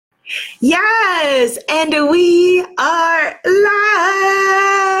Yes, and we are live.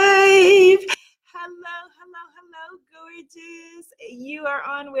 Hello, gorgeous. You are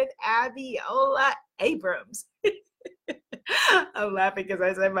on with Abiola Abrams. I'm laughing because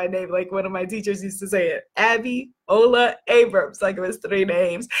I said my name like one of my teachers used to say it. Abiola Abrams, like it was three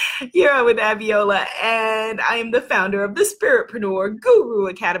names. Here I'm with Abiola, and I am the founder of the Spiritpreneur Guru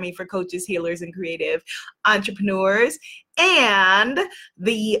Academy for coaches, healers, and creative entrepreneurs, and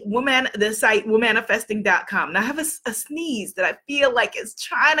the site womanifesting.com. Now I have a sneeze that I feel like is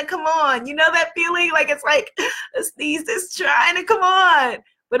trying to come on. You know that feeling? Like it's like a sneeze that's trying to come on,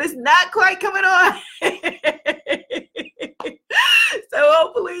 but it's not quite coming on. So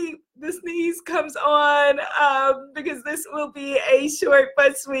hopefully the sneeze comes on, because this will be a short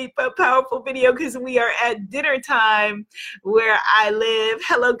but sweet but powerful video, because we are at dinner time where I live.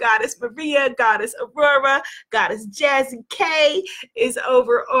 Hello, Goddess Maria, Goddess Aurora, Goddess Jazzy K is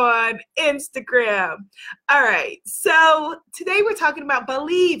over on Instagram. All right, so today we're talking about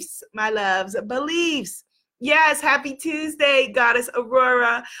beliefs, my loves, beliefs. Yes, happy Tuesday, Goddess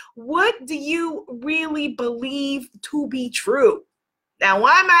Aurora. What do you really believe to be true? Now,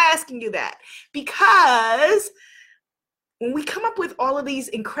 why am I asking you that? Because when we come up with all of these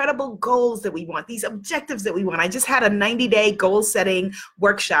incredible goals that we want, these objectives that we want, I just had a 90-day goal setting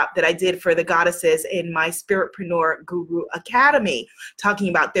workshop that I did for the goddesses in my Spiritpreneur Guru Academy, talking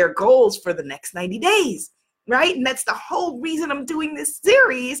about their goals for the next 90 days. Right? And that's the whole reason I'm doing this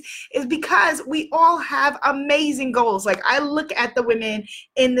series, is because we all have amazing goals. Like I look at the women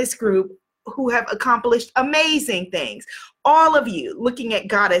in this group who have accomplished amazing things. All of you looking at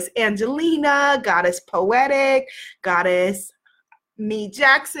Goddess Angelina, Goddess Poetic, Goddess Me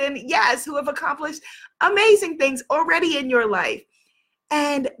Jackson, yes, who have accomplished amazing things already in your life.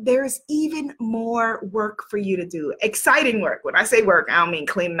 And there's even more work for you to do. Exciting work. When I say work, I don't mean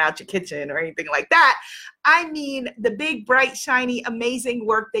cleaning out your kitchen or anything like that. I mean the big, bright, shiny, amazing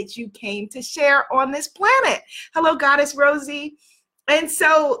work that you came to share on this planet. Hello, Goddess Rosie. And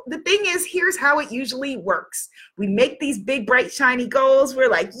so the thing is, here's how it usually works. We make these big, bright, shiny goals. We're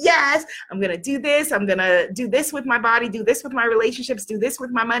like, yes, I'm going to do this. I'm going to do this with my body, do this with my relationships, do this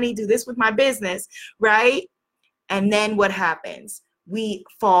with my money, do this with my business, right? And then what happens? We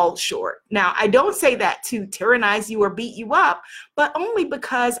fall short. Now, I don't say that to tyrannize you or beat you up, but only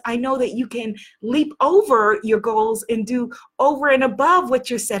because I know that you can leap over your goals and do over and above what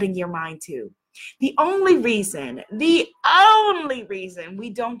you're setting your mind to. The only reason we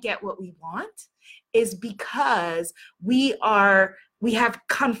don't get what we want is because we have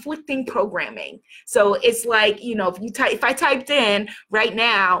conflicting programming. So it's like, if I typed in right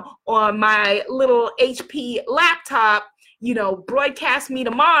now on my little HP laptop, broadcast me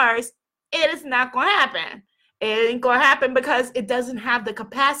to Mars, it is not going to happen. It ain't going to happen because it doesn't have the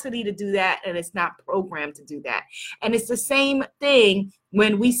capacity to do that, and it's not programmed to do that. And it's the same thing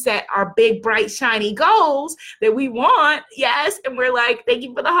when we set our big, bright, shiny goals that we want, yes, and we're like, thank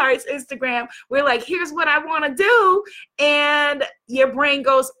you for the hearts, Instagram. We're like, here's what I want to do. And your brain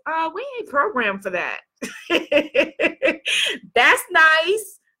goes, oh, we ain't programmed for that. That's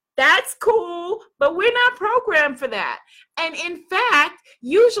nice. That's cool, but we're not programmed for that. And in fact,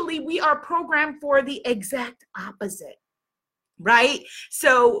 usually we are programmed for the exact opposite, right?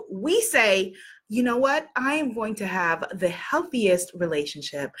 So we say, you know what? I am going to have the healthiest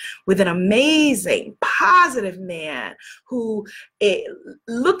relationship with an amazing, positive man who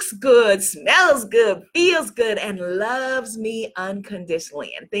looks good, smells good, feels good, and loves me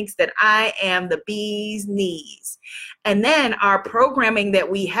unconditionally and thinks that I am the bee's knees. And then our programming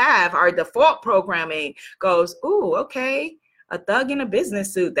that we have, our default programming goes, ooh, okay, a thug in a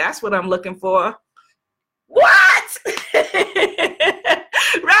business suit. That's what I'm looking for. What?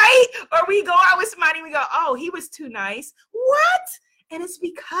 Right? Or we go out with somebody and we go, oh, he was too nice. What? And it's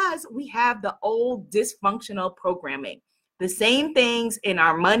because we have the old dysfunctional programming. The same things in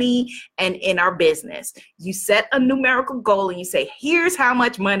our money and in our business. You set a numerical goal and you say, here's how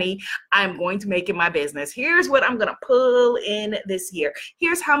much money I'm going to make in my business. Here's what I'm going to pull in this year.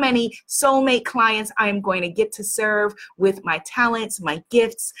 Here's how many soulmate clients I'm going to get to serve with my talents, my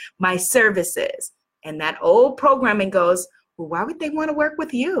gifts, my services. And that old programming goes, well, why would they want to work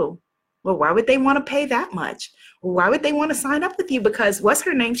with you? Well, why would they want to pay that much? Well, why would they want to sign up with you? Because what's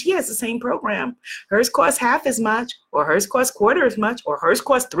her name? She has the same program. Hers costs half as much, or hers costs quarter as much, or hers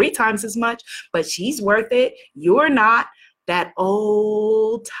costs 3 times as much, but she's worth it. You're not. That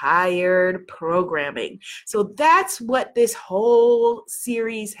old, tired programming. So that's what this whole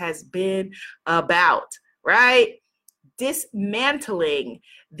series has been about, right? dismantling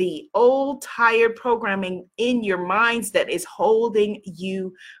the old tired programming in your minds that is holding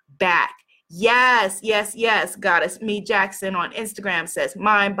you back. Yes, yes, yes, Goddess Me Jackson on Instagram says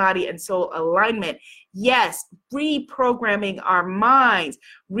mind, body, and soul alignment. Yes, reprogramming our minds,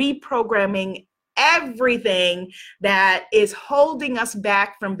 reprogramming everything that is holding us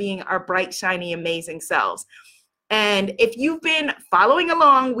back from being our bright, shiny, amazing selves. And if you've been following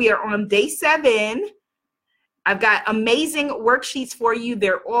along, we are on day 7. I've got amazing worksheets for you.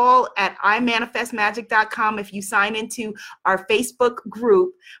 They're all at imanifestmagic.com if you sign into our Facebook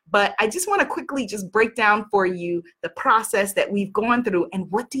group. But I just want to quickly just break down for you the process that we've gone through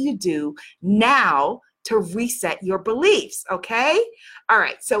and what do you do now to reset your beliefs, okay? All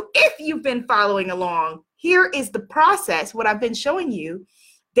right, so if you've been following along, here is the process. What I've been showing you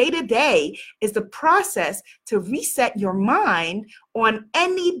day to day is the process to reset your mind on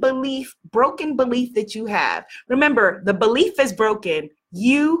any belief, broken belief that you have. Remember, the belief is broken.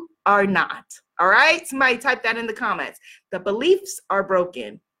 You are not. All right? Somebody type that in the comments. The beliefs are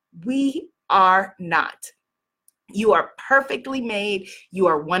broken. We are not. You are perfectly made. You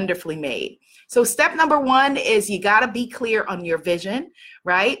are wonderfully made. So step number 1 is you got to be clear on your vision,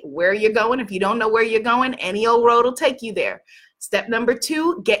 right? Where you're going. If you don't know where you're going, any old road will take you there. Step number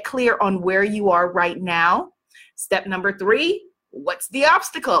 2, get clear on where you are right now. Step number 3, what's the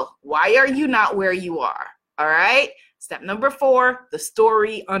obstacle? Why are you not where you are? All right. Step number 4, the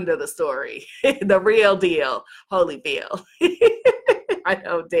story under the story, the real deal, Holyfield. I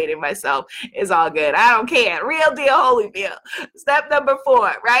know dating myself is all good. I don't care. Real deal, Holyfield. Step number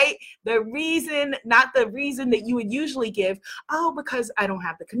 4, right? The reason, not the reason that you would usually give, oh, because I don't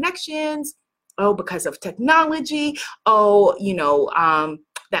have the connections. Oh, because of technology. Oh,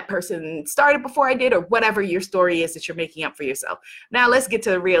 that person started before I did, or whatever your story is that you're making up for yourself. Now let's get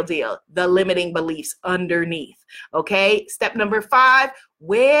to the real deal, the limiting beliefs underneath. Okay. Step number 5,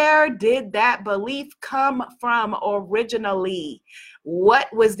 where did that belief come from originally? What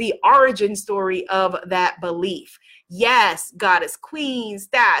was the origin story of that belief? Yes, Goddess Queen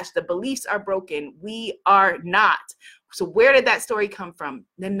Stash, the beliefs are broken. We are not. So where did that story come from?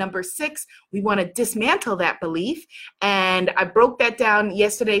 Then number 6, we want to dismantle that belief. And I broke that down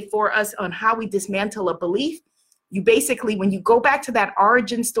yesterday for us on how we dismantle a belief. You basically, when you go back to that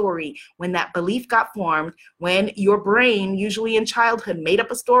origin story, when that belief got formed, when your brain, usually in childhood, made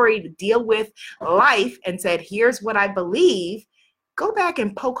up a story to deal with life and said, here's what I believe, go back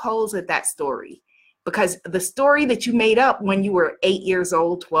and poke holes at that story. Because the story that you made up when you were 8 years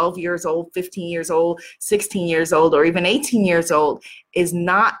old, 12 years old, 15 years old, 16 years old, or even 18 years old is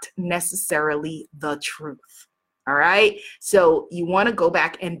not necessarily the truth. All right. So you want to go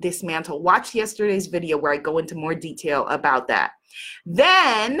back and dismantle. Watch yesterday's video where I go into more detail about that.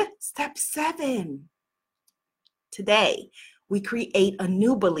 Then step 7, today, we create a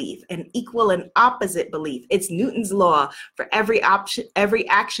new belief, an equal and opposite belief. It's Newton's law. For every action,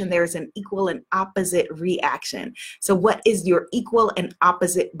 there is an equal and opposite reaction. So what is your equal and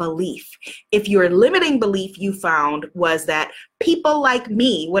opposite belief? If your limiting belief you found was that people like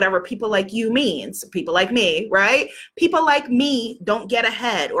me, whatever people like you means, people like me, right? People like me don't get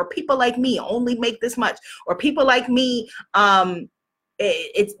ahead, or people like me only make this much, or people like me,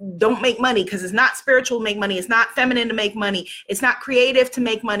 it's don't make money because it's not spiritual to make money. It's not feminine to make money. It's not creative to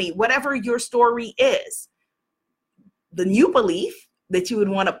make money. Whatever your story is, the new belief that you would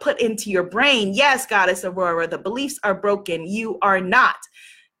want to put into your brain, yes, Goddess Aurora, the beliefs are broken. You are not.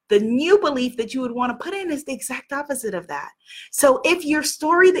 The new belief that you would want to put in is the exact opposite of that. So if your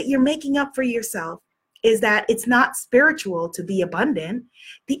story that you're making up for yourself is that it's not spiritual to be abundant,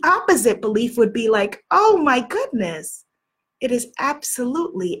 the opposite belief would be like, oh my goodness, it is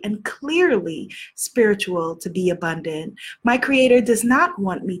absolutely and clearly spiritual to be abundant. My Creator does not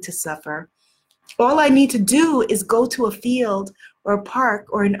want me to suffer. All I need to do is go to a field or a park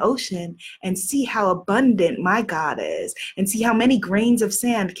or an ocean and see how abundant my God is, and see how many grains of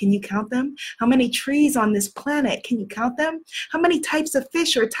sand. Can you count them? How many trees on this planet? Can you count them? How many types of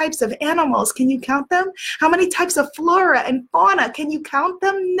fish or types of animals? Can you count them? How many types of flora and fauna? Can you count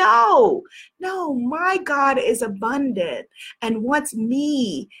them? No, my God is abundant and wants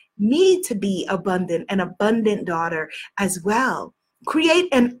me to be abundant, an abundant daughter as well. Create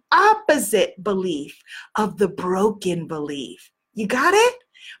an opposite belief of the broken belief. You got it?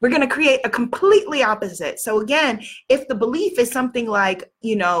 We're going to create a completely opposite. So again, if the belief is something like,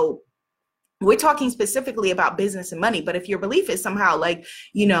 we're talking specifically about business and money, but if your belief is somehow like,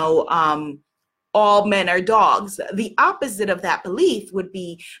 all men are dogs. The opposite of that belief would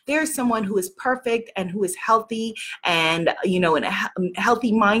be there's someone who is perfect and who is healthy and, in a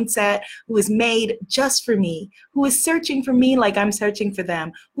healthy mindset, who is made just for me, who is searching for me like I'm searching for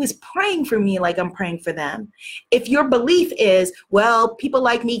them, who is praying for me like I'm praying for them. If your belief is, well, people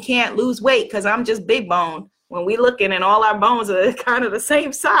like me can't lose weight because I'm just big boned, when we looking and all our bones are kind of the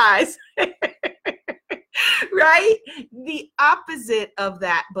same size, right? The opposite of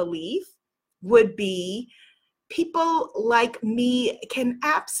that belief would be people like me can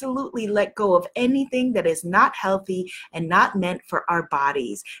absolutely let go of anything that is not healthy and not meant for our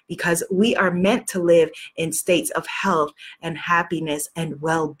bodies, because we are meant to live in states of health and happiness and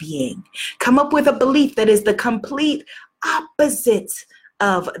well-being. Come up with a belief that is the complete opposite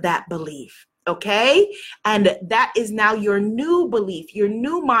of that belief. Okay? And that is now your new belief, your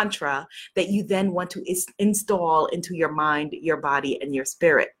new mantra that you then want to install into your mind, your body, and your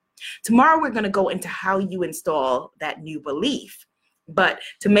spirit. Tomorrow, we're going to go into how you install that new belief. But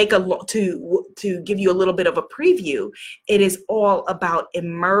to give you a little bit of a preview, it is all about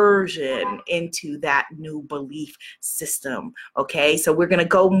immersion into that new belief system. Okay, so we're going to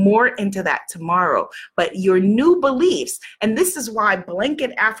go more into that tomorrow. But your new beliefs, and this is why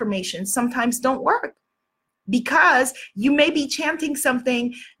blanket affirmations sometimes don't work, because you may be chanting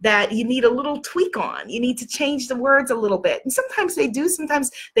something that you need a little tweak on. You need to change the words a little bit. And sometimes they do.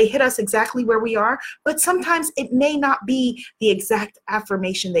 Sometimes they hit us exactly where we are. But sometimes it may not be the exact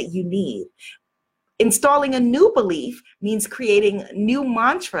affirmation that you need. Installing a new belief means creating new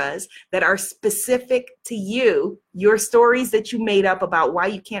mantras that are specific to you, your stories that you made up about why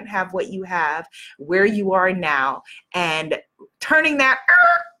you can't have what you have, where you are now, and turning that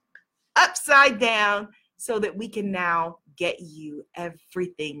upside down so that we can now get you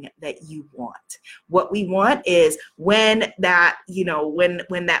everything that you want. What we want is when that,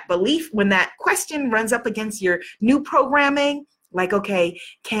 when that belief, when that question runs up against your new programming, like, okay,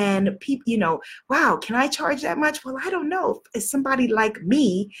 can people, wow, can I charge that much? Well, I don't know. If somebody like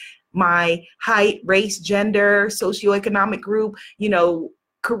me, my height, race, gender, socioeconomic group,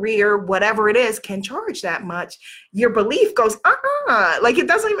 career, whatever it is, can charge that much, your belief goes, like it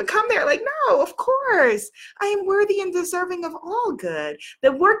doesn't even come there. Like, no, of course, I am worthy and deserving of all good.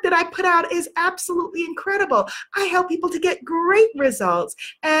 The work that I put out is absolutely incredible. I help people to get great results,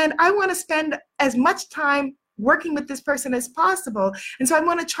 and I want to spend as much time working with this person as possible. And so I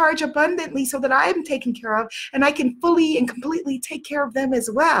want to charge abundantly so that I am taken care of and I can fully and completely take care of them as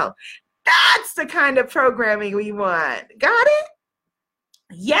well. That's the kind of programming we want. Got it?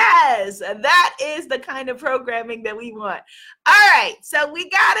 Yes, that is the kind of programming that we want. All right, so we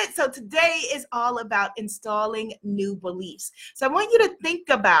got it. So today is all about installing new beliefs. So I want you to think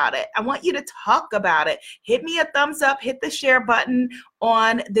about it. I want you to talk about it. Hit me a thumbs up, hit the share button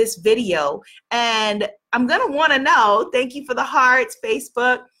on this video. And I'm going to want to know, thank you for the hearts,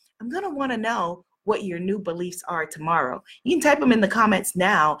 Facebook. I'm going to want to know what your new beliefs are tomorrow. You can type them in the comments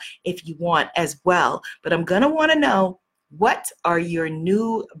now if you want as well. But I'm going to want to know, what are your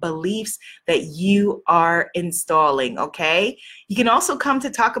new beliefs that you are installing, okay? You can also come to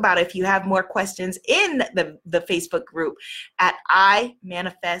talk about it if you have more questions in the Facebook group at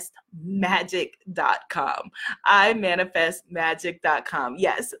imanifestmagic.com. imanifestmagic.com.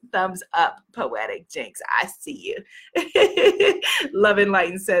 Yes, thumbs up, Poetic Jinx. I see you. Love and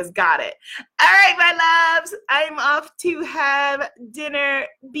Light says, got it. All right, my loves, I'm off to have dinner.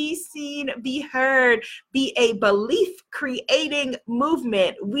 Be seen, be heard, be a belief creating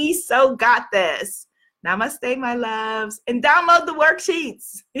movement. We so got this. Namaste, my loves, and download the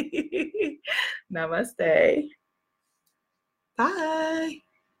worksheets. Namaste. Bye.